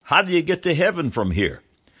How do you get to heaven from here?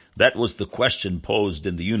 That was the question posed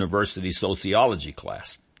in the university sociology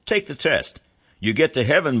class. Take the test. You get to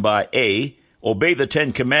heaven by A, obey the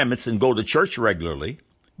 10 Commandments and go to church regularly.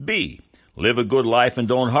 B, live a good life and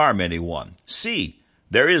don't harm anyone. C,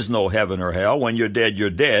 there is no heaven or hell. When you're dead, you're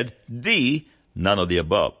dead. D, none of the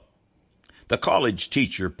above. The college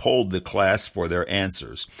teacher polled the class for their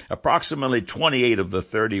answers. Approximately 28 of the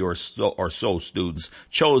 30 or so students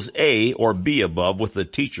chose A or B above, with the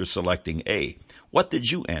teacher selecting A. What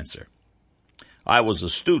did you answer? I was a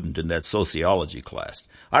student in that sociology class.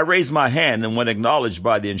 I raised my hand, and when acknowledged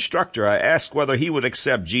by the instructor, I asked whether he would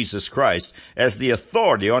accept Jesus Christ as the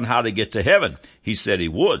authority on how to get to heaven. He said he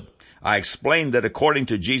would. I explained that according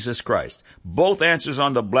to Jesus Christ, both answers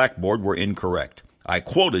on the blackboard were incorrect. I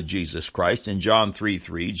quoted Jesus Christ in John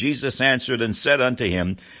 3:3. Jesus answered and said unto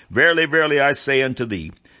him, Verily, verily, I say unto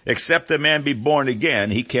thee, except a man be born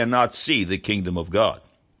again, he cannot see the kingdom of God.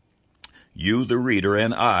 You, the reader,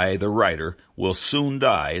 and I, the writer, will soon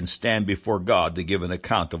die and stand before God to give an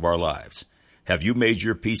account of our lives. Have you made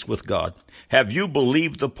your peace with God? Have you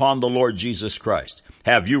believed upon the Lord Jesus Christ?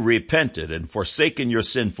 Have you repented and forsaken your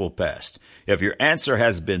sinful past? If your answer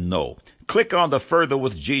has been no, click on the Further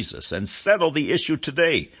with Jesus and settle the issue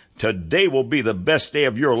today. Today will be the best day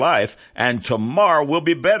of your life, and tomorrow will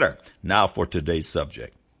be better. Now for today's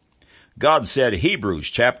subject. God said, Hebrews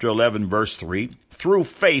chapter 11, verse 3, through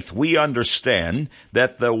faith we understand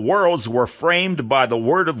that the worlds were framed by the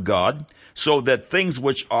word of God, so that things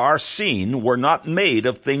which are seen were not made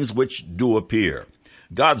of things which do appear.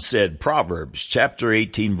 God said, Proverbs chapter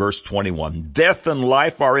 18, verse 21, death and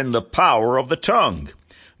life are in the power of the tongue.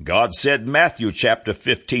 God said, Matthew chapter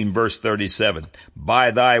 15, verse 37,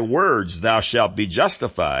 by thy words thou shalt be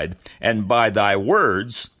justified, and by thy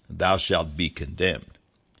words thou shalt be condemned.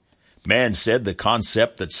 Man said the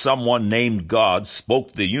concept that someone named God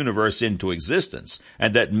spoke the universe into existence,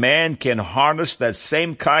 and that man can harness that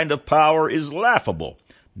same kind of power is laughable.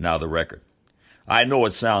 Now the record. I know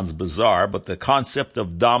it sounds bizarre, but the concept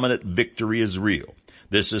of dominant victory is real.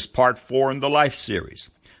 This is part 4 in the Life series.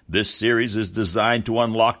 This series is designed to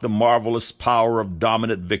unlock the marvelous power of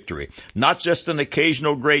dominant victory, not just an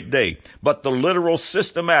occasional great day, but the literal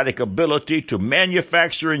systematic ability to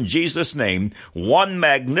manufacture in Jesus' name one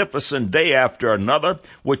magnificent day after another,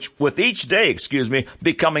 which with each day,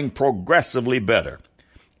 becoming progressively better.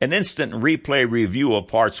 An instant replay review of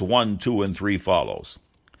parts 1, 2, and 3 follows.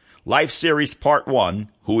 Life series part 1,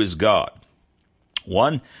 Who is God?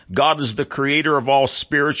 1. God is the creator of all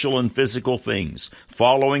spiritual and physical things.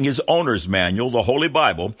 Following his owner's manual, the Holy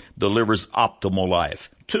Bible, delivers optimal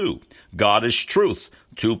life. 2. God is truth.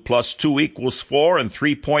 2 plus 2 equals 4, and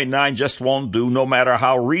 3.9 just won't do, no matter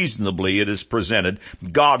how reasonably it is presented.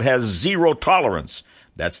 God has zero tolerance.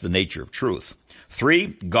 That's the nature of truth.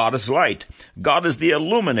 3. God is light. God is the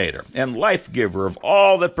illuminator and life giver of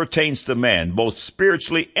all that pertains to man, both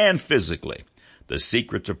spiritually and physically. The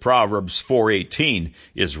secret to Proverbs 4:18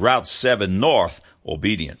 is Route 7 North,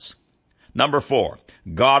 obedience. Number 4,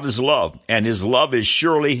 God is love, and his love is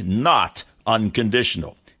surely not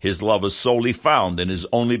unconditional. His love is solely found in his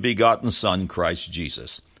only begotten Son, Christ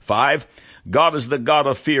Jesus. 5, God is the God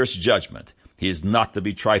of fierce judgment. He is not to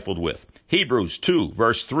be trifled with. Hebrews 2,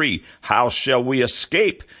 verse 3, how shall we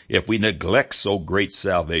escape if we neglect so great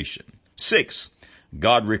salvation? 6,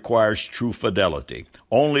 God requires true fidelity.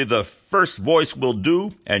 Only the first voice will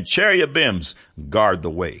do, and cherubims guard the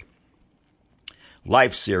way.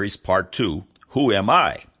 Life series part 2, Who am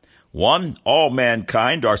I? 1, all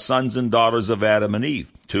mankind are sons and daughters of Adam and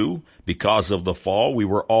Eve. 2, because of the fall, we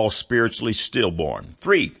were all spiritually stillborn.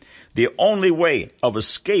 3, the only way of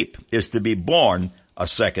escape is to be born a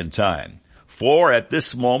second time. 4, at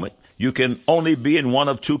this moment, you can only be in one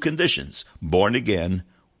of 2 conditions, born again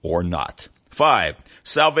or not. 5,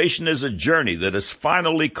 salvation is a journey that is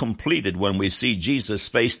finally completed when we see Jesus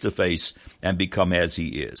face to face and become as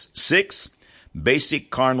he is. 6,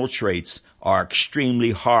 basic carnal traits are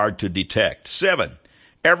extremely hard to detect. 7,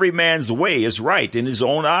 every man's way is right in his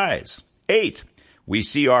own eyes. 8, we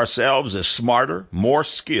see ourselves as smarter, more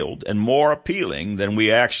skilled, and more appealing than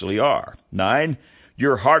we actually are. 9,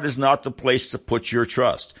 your heart is not the place to put your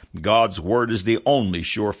trust. God's word is the only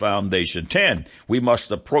sure foundation. 10, we must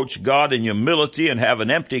approach God in humility and have an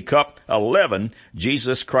empty cup. 11,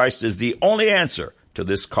 Jesus Christ is the only answer to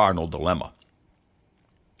this carnal dilemma.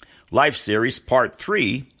 Life series part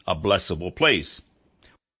 3, A Blessable Place.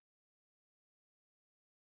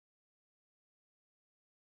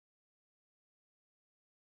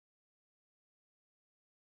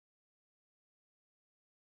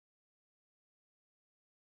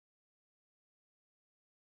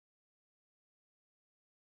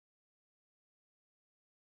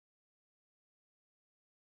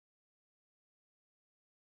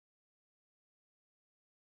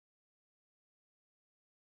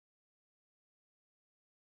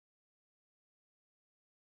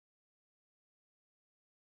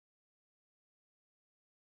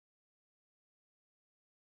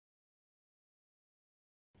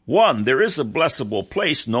 1, there is a blessable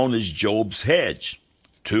place known as Job's hedge.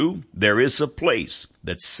 2, there is a place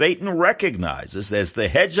that Satan recognizes as the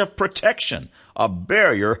hedge of protection, a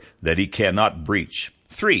barrier that he cannot breach.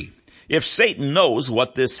 3, if Satan knows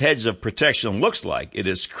what this hedge of protection looks like, it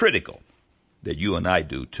is critical that you and I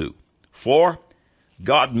do too. 4,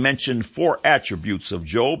 God mentioned 4 attributes of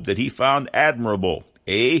Job that he found admirable.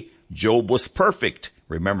 A, Job was perfect.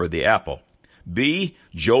 Remember the apple. B,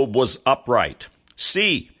 Job was upright.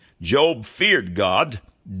 C, Job feared God.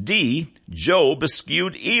 D, Job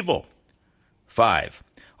eschewed evil. 5,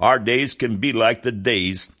 our days can be like the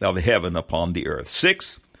days of heaven upon the earth.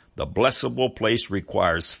 6, the blessable place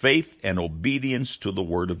requires faith and obedience to the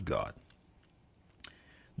word of God.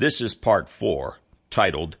 This is part 4,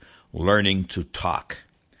 titled Learning to Talk.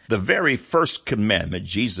 The very first commandment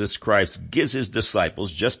Jesus Christ gives his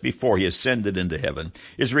disciples just before he ascended into heaven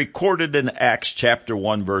is recorded in Acts chapter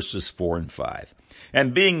 1, verses 4 and 5.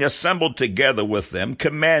 And being assembled together with them,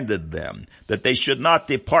 commanded them that they should not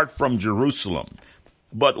depart from Jerusalem,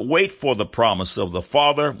 but wait for the promise of the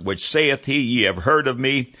Father, which saith he, Ye have heard of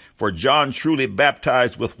me, for John truly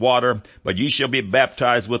baptized with water, but ye shall be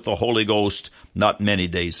baptized with the Holy Ghost not many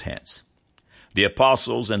days hence. The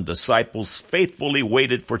apostles and disciples faithfully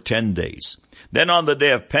waited for 10 days. Then on the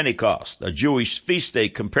day of Pentecost, a Jewish feast day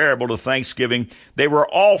comparable to Thanksgiving, they were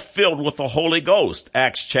all filled with the Holy Ghost.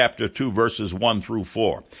 Acts chapter 2, verses 1 through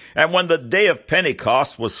 4. And when the day of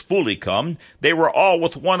Pentecost was fully come, they were all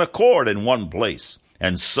with one accord in one place.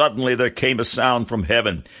 And suddenly there came a sound from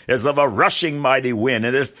heaven, as of a rushing mighty wind,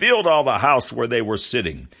 and it filled all the house where they were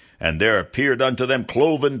sitting. And there appeared unto them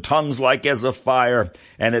cloven tongues like as of fire,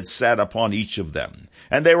 and it sat upon each of them.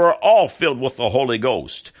 And they were all filled with the Holy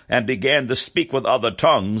Ghost, and began to speak with other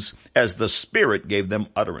tongues, as the Spirit gave them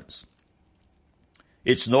utterance.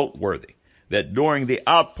 It's noteworthy that during the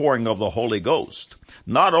outpouring of the Holy Ghost,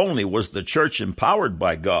 not only was the church empowered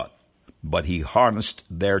by God, but he harnessed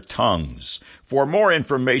their tongues. For more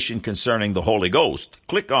information concerning the Holy Ghost,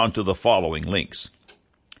 click on to the following links.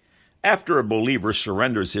 After a believer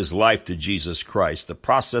surrenders his life to Jesus Christ, the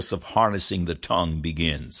process of harnessing the tongue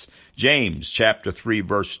begins. James chapter 3,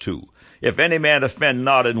 verse 2. If any man offend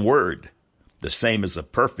not in word, the same is a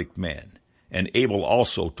perfect man, and able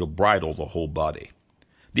also to bridle the whole body.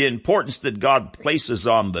 The importance that God places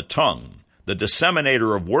on the tongue, the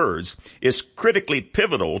disseminator of words, is critically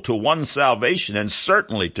pivotal to one's salvation and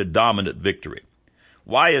certainly to dominant victory.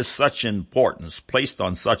 Why is such importance placed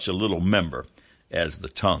on such a little member as the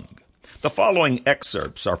tongue? The following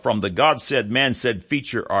excerpts are from the God Said, Man Said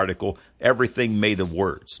feature article, Everything Made of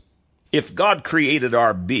Words. If God created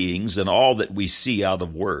our beings and all that we see out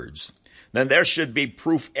of words, then there should be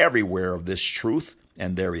proof everywhere of this truth,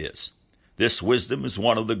 and there is. This wisdom is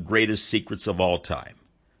one of the greatest secrets of all time.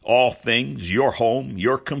 All things, your home,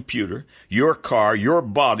 your computer, your car, your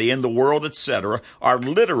body, and the world, etc., are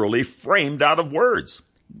literally framed out of words,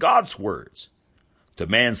 God's words. To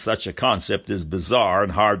man, such a concept is bizarre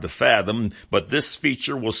and hard to fathom, but this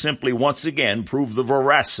feature will simply once again prove the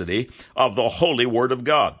veracity of the Holy Word of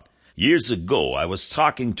God. Years ago, I was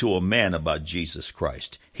talking to a man about Jesus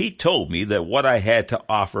Christ. He told me that what I had to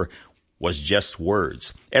offer was just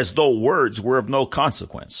words, as though words were of no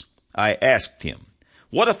consequence. I asked him,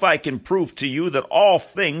 what if I can prove to you that all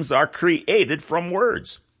things are created from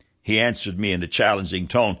words? He answered me in a challenging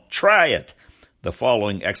tone, try it. The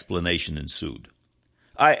following explanation ensued.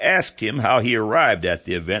 I asked him how he arrived at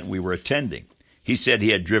the event we were attending. He said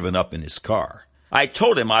he had driven up in his car. I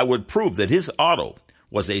told him I would prove that his auto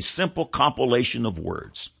was a simple compilation of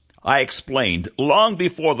words. I explained, long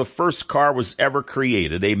before the first car was ever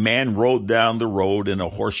created, a man rode down the road in a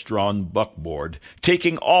horse-drawn buckboard,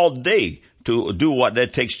 taking all day to do what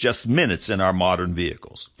that takes just minutes in our modern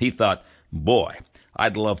vehicles. He thought, boy,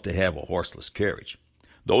 I'd love to have a horseless carriage.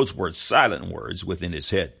 Those were silent words within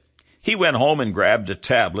his head. He went home and grabbed a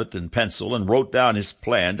tablet and pencil and wrote down his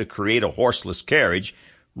plan to create a horseless carriage,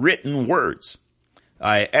 written words.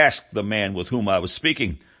 I asked the man with whom I was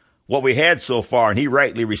speaking what we had so far, and he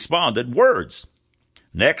rightly responded, words.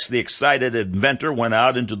 Next, the excited inventor went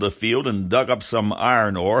out into the field and dug up some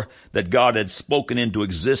iron ore that God had spoken into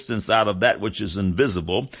existence out of that which is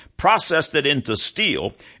invisible, processed it into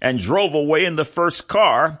steel, and drove away in the first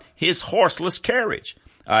car, his horseless carriage.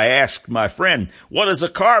 I asked my friend, what is a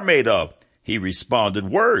car made of? He responded,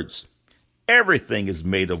 words. Everything is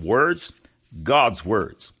made of words, God's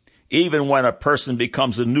words. even when a person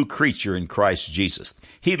becomes a new creature in Christ Jesus.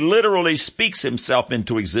 He literally speaks himself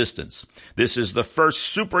into existence. This is the first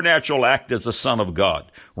supernatural act as a son of God.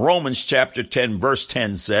 Romans chapter 10 verse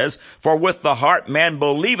 10 says, "For with the heart man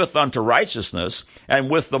believeth unto righteousness, and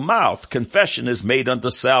with the mouth confession is made unto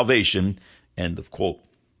salvation." End of quote.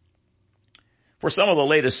 For some of the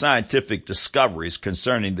latest scientific discoveries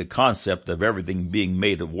concerning the concept of everything being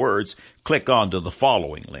made of words, click on to the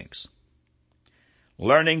following links.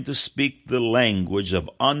 Learning to speak the language of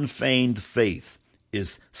unfeigned faith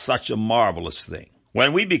is such a marvelous thing.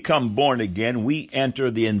 When we become born again, we enter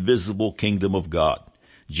the invisible kingdom of God.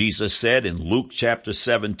 Jesus said in Luke chapter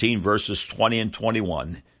 17 verses 20 and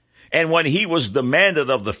 21, "And when he was demanded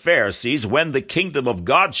of the Pharisees when the kingdom of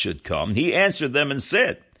God should come, he answered them and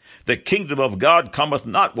said, The kingdom of God cometh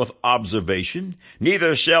not with observation,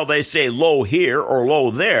 neither shall they say, Lo here or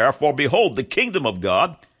lo there, for behold, the kingdom of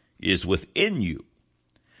God is within you."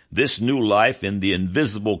 This new life in the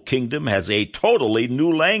invisible kingdom has a totally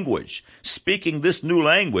new language. Speaking this new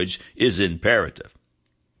language is imperative.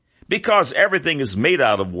 Because everything is made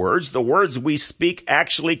out of words, the words we speak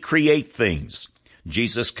actually create things.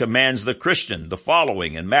 Jesus commands the Christian the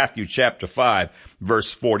following in Matthew chapter 5,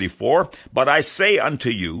 verse 44, "But I say unto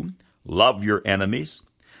you, love your enemies,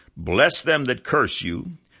 bless them that curse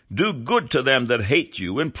you, do good to them that hate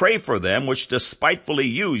you, and pray for them which despitefully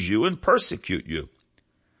use you and persecute you."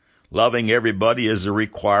 Loving everybody is a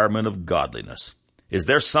requirement of godliness. Is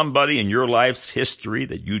there somebody in your life's history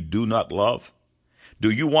that you do not love? Do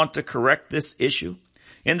you want to correct this issue?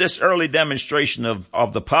 In this early demonstration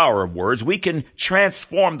of the power of words, we can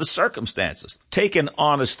transform the circumstances. Take an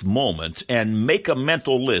honest moment and make a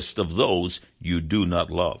mental list of those you do not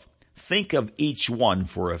love. Think of each one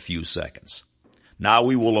for a few seconds. Now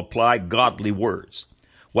we will apply godly words.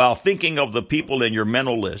 While thinking of the people in your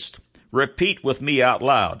mental list, repeat with me out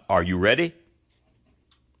loud. Are you ready?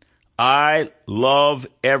 I love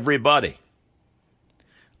everybody.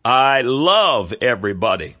 I love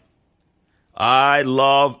everybody. I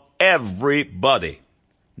love everybody.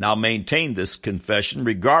 Now maintain this confession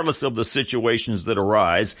regardless of the situations that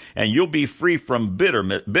arise, and you'll be free from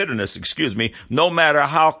bitterness, no matter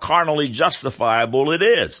how carnally justifiable it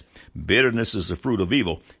is. Bitterness is the fruit of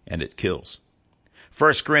evil, and it kills.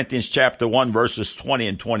 1 Corinthians chapter 1 verses 20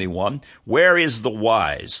 and 21, "Where is the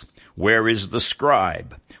wise? Where is the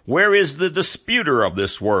scribe? Where is the disputer of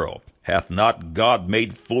this world? Hath not God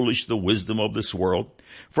made foolish the wisdom of this world?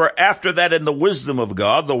 For after that in the wisdom of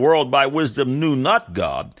God, the world by wisdom knew not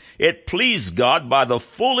God, it pleased God by the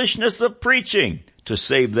foolishness of preaching to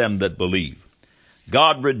save them that believe.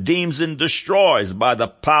 God redeems and destroys by the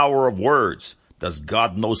power of words." Does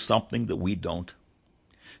God know something that we don't?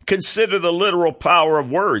 Consider the literal power of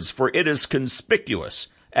words, for it is conspicuous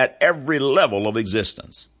at every level of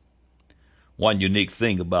existence. One unique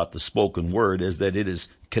thing about the spoken word is that it is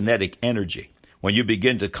kinetic energy. When you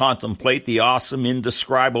begin to contemplate the awesome,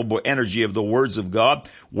 indescribable energy of the words of God,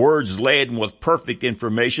 words laden with perfect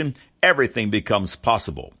information, everything becomes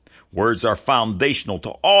possible. Words are foundational to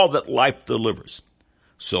all that life delivers.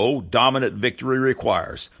 So, dominant victory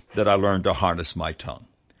requires that I learn to harness my tongue.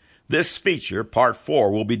 This feature, part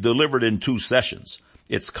 4, will be delivered in 2 sessions.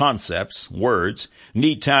 Its concepts, words,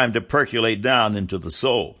 need time to percolate down into the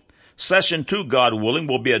soul. Session 2, God willing,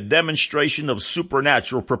 will be a demonstration of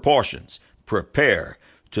supernatural proportions. Prepare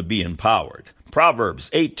to be empowered. Proverbs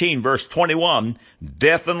 18 verse 21,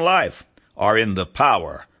 "Death and life are in the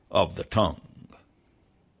power of the tongue."